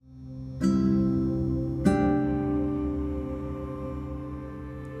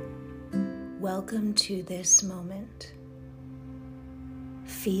Welcome to this moment.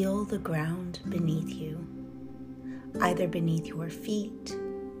 Feel the ground beneath you, either beneath your feet,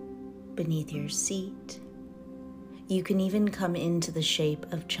 beneath your seat. You can even come into the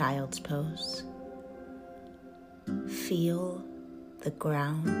shape of child's pose. Feel the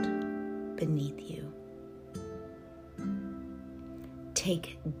ground beneath you.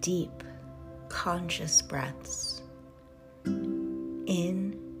 Take deep, conscious breaths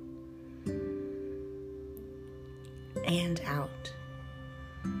in and out.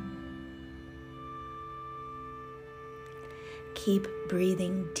 Keep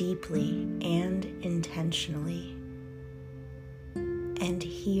breathing deeply and intentionally, and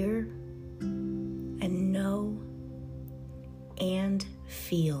hear and know and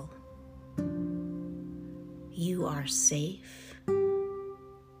feel you are safe,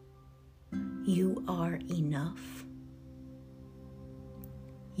 you are enough,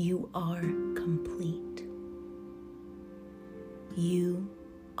 you are complete, you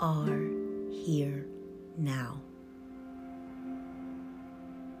are here now.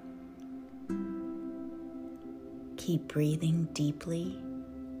 Keep breathing deeply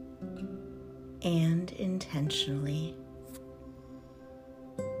and intentionally,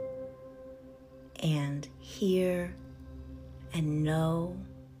 and hear and know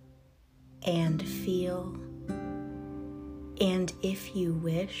and feel, and if you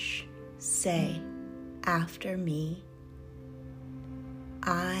wish, say after me,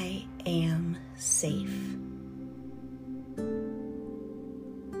 I am safe.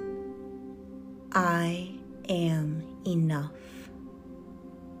 I am enough.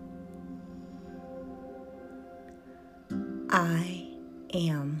 I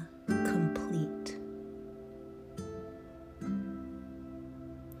am complete.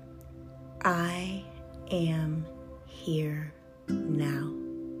 I am here now.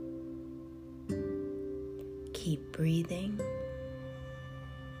 Keep breathing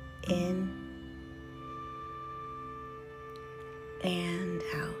in and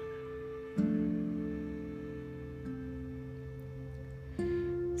out.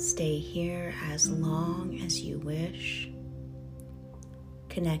 Stay here as long as you wish,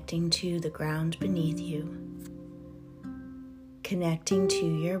 connecting to the ground beneath you, connecting to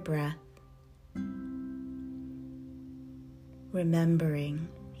your breath, remembering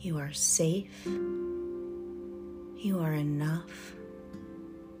you are safe, you are enough,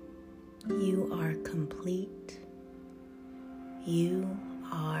 you are complete, you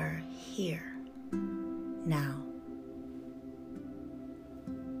are here now.